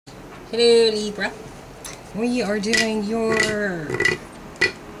Hello, Libra. We are doing your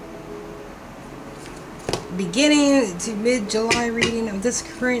beginning to mid-July reading of this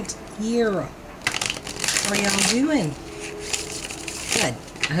current year. How are y'all doing? Good.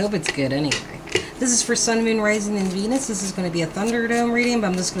 I hope it's good anyway. This is for Sun, Moon, Rising, and Venus. This is going to be a Thunderdome reading, but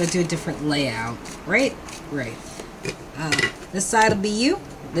I'm just going to do a different layout. Right? Right. This side will be you.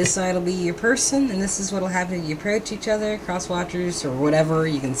 This side will be your person, and this is what will happen if you approach each other, cross-watchers, or whatever.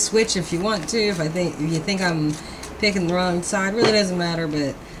 You can switch if you want to. If you think I'm picking the wrong side, really doesn't matter,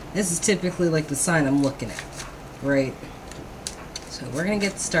 but this is typically like the sign I'm looking at, right? So we're going to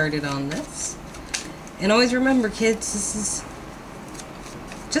get started on this. And always remember, kids, this is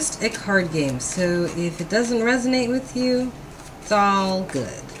just a card game, so if it doesn't resonate with you, it's all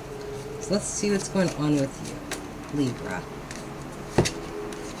good. So let's see what's going on with you, Libra.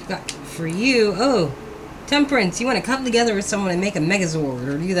 Got for you, oh, Temperance, you want to come together with someone and make a Megazord,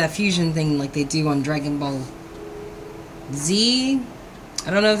 or do that fusion thing like they do on Dragon Ball Z. I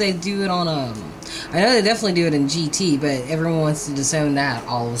don't know if they do it on, I know they definitely do it in GT, but everyone wants to disown that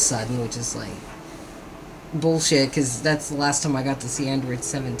all of a sudden, which is like bullshit, because that's the last time I got to see Android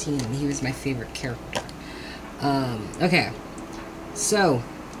 17, and he was my favorite character. Okay, so,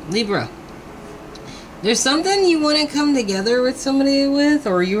 Libra. There's something you want to come together with somebody with,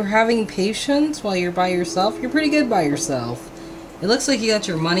 or you're having patience while you're by yourself. You're pretty good by yourself. It looks like you got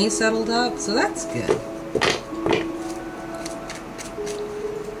your money settled up, so that's good.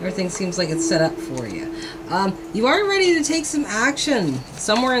 Everything seems like it's set up for you. You are ready to take some action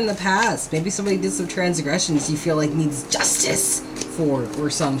somewhere in the past. Maybe somebody did some transgressions you feel like needs justice for, or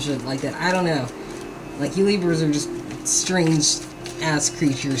some shit like that. I don't know. Like, you Libras are just strange-ass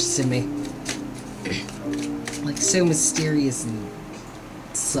creatures to me. Like, so mysterious and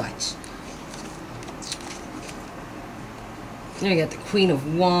such. Now you got the Queen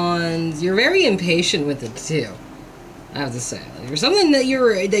of Wands. You're very impatient with it too, I have to say. Like, there's something that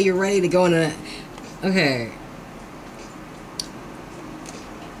you're ready to go in a... Okay.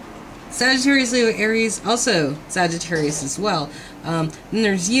 Sagittarius, Leo, Aries, also Sagittarius as well. Then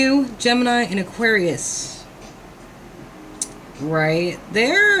there's you, Gemini, and Aquarius. Right?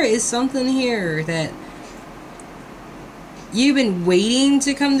 There is something here that you've been waiting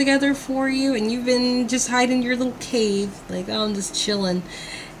to come together for you, and you've been just hiding in your little cave, like, oh, I'm just chilling.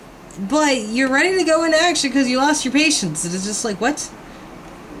 But you're ready to go into action because you lost your patience. It's just like, what?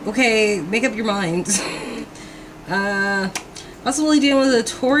 Okay, make up your mind. Possibly dealing with a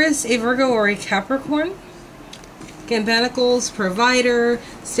Taurus, a Virgo, or a Capricorn. Again, Pentacles, provider,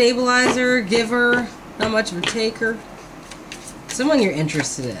 stabilizer, giver, not much of a taker. Someone you're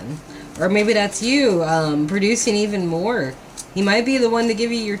interested in. Or maybe that's you, producing even more. He might be the one to give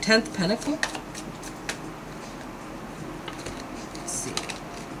you your 10th pentacle. Let's see.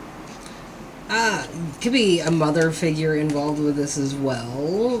 Could be a mother figure involved with this as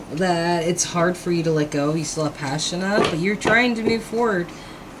well. That it's hard for you to let go. You still have passion up, but you're trying to move forward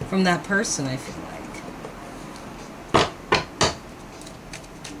from that person, I feel like.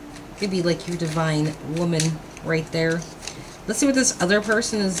 Could be like your divine woman right there. Let's see what this other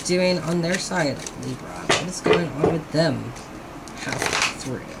person is doing on their side, Libra. What is going on with them? Halfway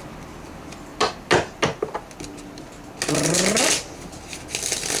through.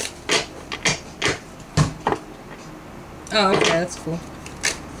 Oh, okay, that's cool.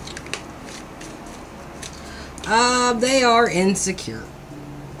 They are insecure.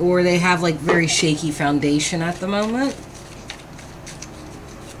 Or they have, like, very shaky foundation at the moment.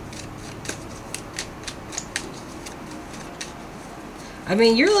 I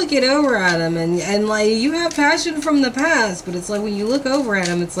mean, you're looking over at him, and like, you have passion from the past, but it's like, when you look over at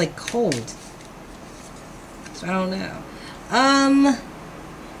him, it's like cold. So, I don't know.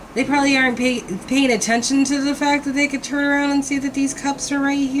 They probably aren't paying attention to the fact that they could turn around and see that these cups are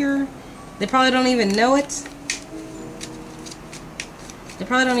right here. They probably don't even know it. They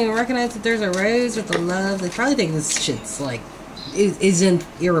probably don't even recognize that there's a rose with a love. They probably think this shit's like, isn't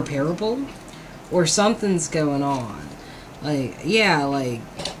irreparable, or something's going on. Like, yeah, like,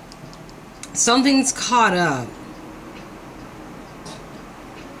 something's caught up.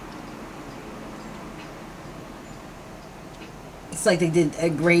 It's like they did a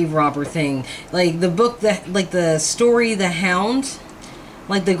grave robber thing. Like, the book, like the story, The Hound.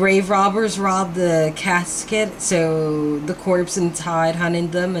 Like, the grave robbers robbed the casket, so the corpse inside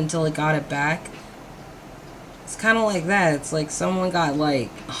hunted them until it got it back. It's kind of like that. It's like someone got,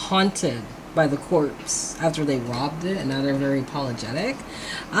 like, haunted by the corpse after they robbed it, and now they're very apologetic.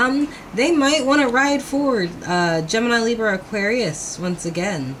 They might want to ride forward. Gemini, Libra, Aquarius, once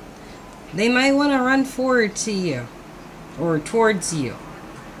again. They might want to run forward to you, or towards you.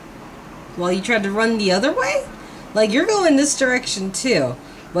 while you tried to run the other way. Like, you're going this direction too,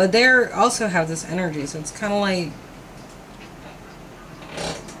 but they also have this energy, so it's kind of like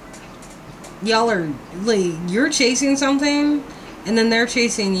y'all are, like, you're chasing something, and then they're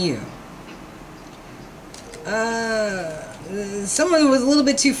chasing you. Someone was a little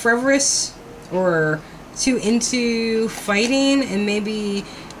bit too frivolous, or too into fighting, and maybe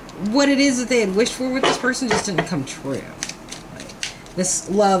what it is that they had wished for with this person just didn't come true. Like, this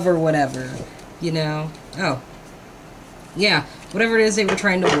love or whatever, you know? Oh. Yeah, whatever it is they were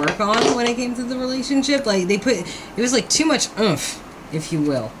trying to work on when it came to the relationship, like, they put, it was like too much oomph, if you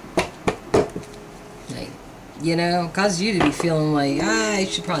will. Like, you know, caused you to be feeling like, I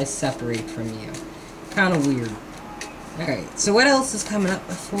should probably separate from you. Kind of weird. Alright, so what else is coming up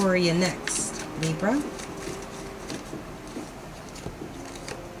for you next, Libra?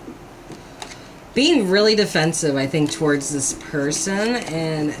 Being really defensive, I think, towards this person,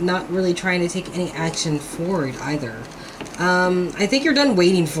 and not really trying to take any action forward either. I think you're done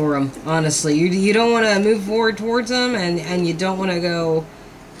waiting for them, honestly. You don't want to move forward towards them, and you don't want to go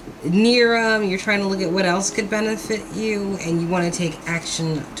near them. You're trying to look at what else could benefit you, and you want to take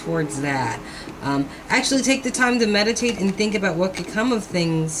action towards that. Actually take the time to meditate and think about what could come of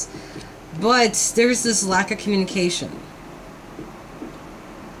things, but there's this lack of communication.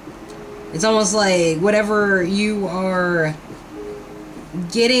 It's almost like whatever you are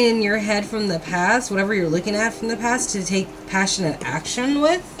getting in your head from the past, whatever you're looking at from the past, to take passionate action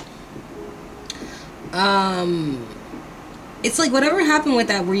with. It's like whatever happened with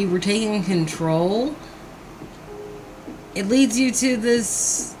that where you were taking control, it leads you to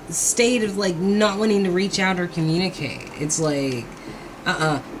this state of like not wanting to reach out or communicate. It's like,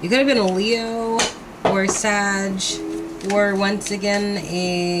 you could have been a Leo or a Sag, or once again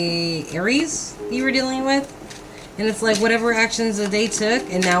a Aries you were dealing with. And it's like whatever actions that they took,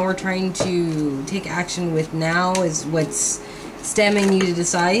 and now we're trying to take action with now, is what's stemming you to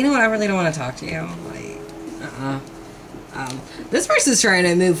decide, you know what, I really don't want to talk to you. Like, this person's trying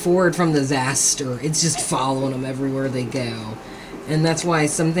to move forward from disaster. It's just following them everywhere they go. And that's why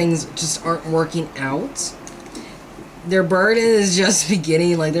some things just aren't working out. Their burden is just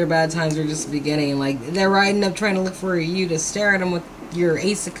beginning, like their bad times are just beginning. Like, they're riding up trying to look for you to stare at them with your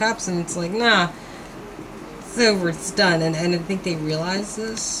Ace of Cups, and it's like, nah. It's over, it's done, and I think they realize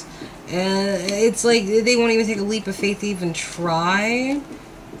this, and it's like they won't even take a leap of faith to even try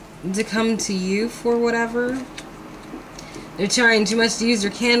to come to you for whatever. They're trying too much to use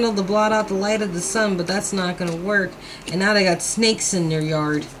their candle to blot out the light of the sun, but that's not going to work, and now they got snakes in their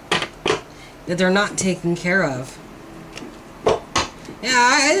yard that they're not taking care of.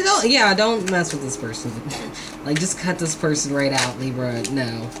 Yeah, don't mess with this person. Like, just cut this person right out, Libra.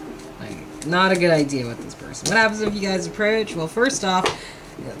 No. Not a good idea with this person. What happens if you guys approach? Well, first off,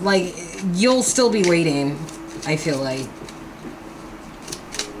 like, you'll still be waiting, I feel like.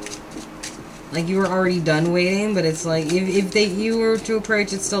 Like, you were already done waiting, but it's like, if you were to approach,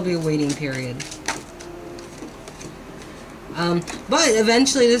 it'd still be a waiting period. But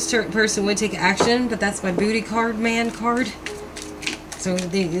eventually this person would take action, but that's my booty card, man card. So,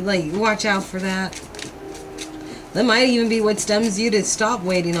 they, like, watch out for that. That might even be what stems you to stop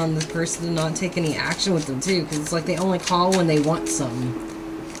waiting on this person and not take any action with them too, because it's like they only call when they want something.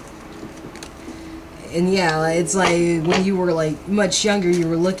 And yeah, it's like when you were like much younger, you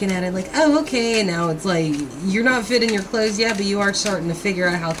were looking at it like, oh, okay, and now it's like you're not fitting your clothes yet, but you are starting to figure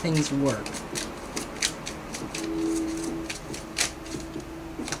out how things work.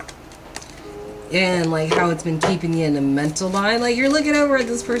 And like how it's been keeping you in a mental bind. Like, you're looking over at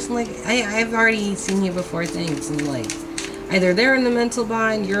this person like, I've already seen you before, thanks. And like, either they're in the mental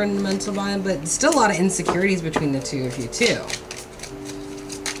bind, you're in the mental bind, but still a lot of insecurities between the two of you too.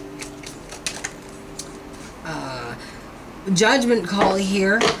 Judgment call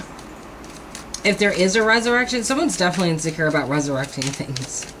here. If there is a resurrection, someone's definitely insecure about resurrecting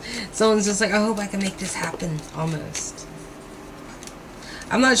things. Someone's just like, I hope I can make this happen, almost.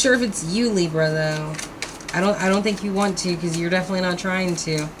 I'm not sure if it's you, Libra, though. I don't think you want to, because you're definitely not trying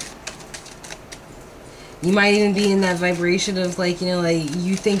to. You might even be in that vibration of, like, you know, like,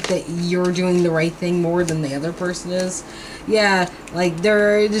 you think that you're doing the right thing more than the other person is. Yeah, like,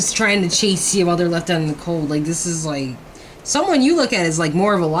 they're just trying to chase you while they're left out in the cold. Like, this is, like, someone you look at as, like,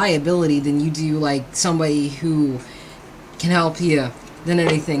 more of a liability than you do, like, somebody who can help you than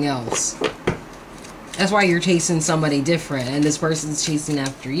anything else. That's why you're chasing somebody different, and this person's chasing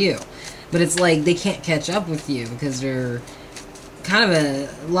after you. But it's like they can't catch up with you because they're kind of a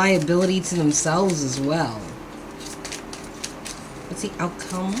liability to themselves as well. What's the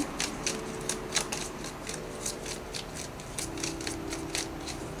outcome?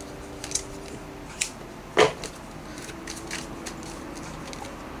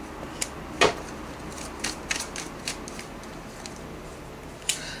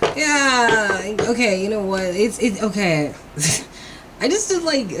 okay, you know what? It's okay. I just did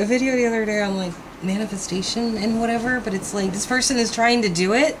like a video the other day on like manifestation and whatever, but it's like this person is trying to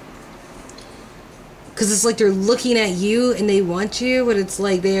do it because it's like they're looking at you and they want you, but it's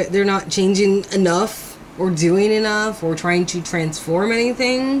like they're not changing enough or doing enough or trying to transform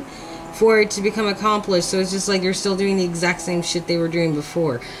anything for it to become accomplished. So it's just like they're still doing the exact same shit they were doing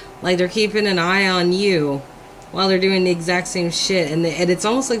before. Like they're keeping an eye on you while they're doing the exact same shit, and it's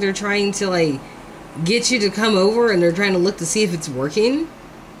almost like they're trying to like get you to come over, and they're trying to look to see if it's working.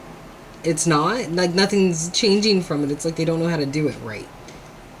 It's not. Like nothing's changing from it. It's like they don't know how to do it right.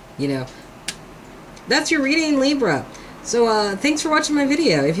 You know. That's your reading, Libra. So thanks for watching my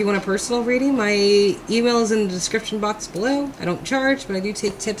video. If you want a personal reading, my email is in the description box below. I don't charge, but I do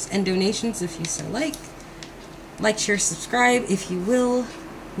take tips and donations if you so like. Like, share, subscribe if you will.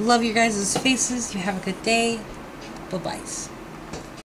 Love your guys' faces. You have a good day. Bye-bye.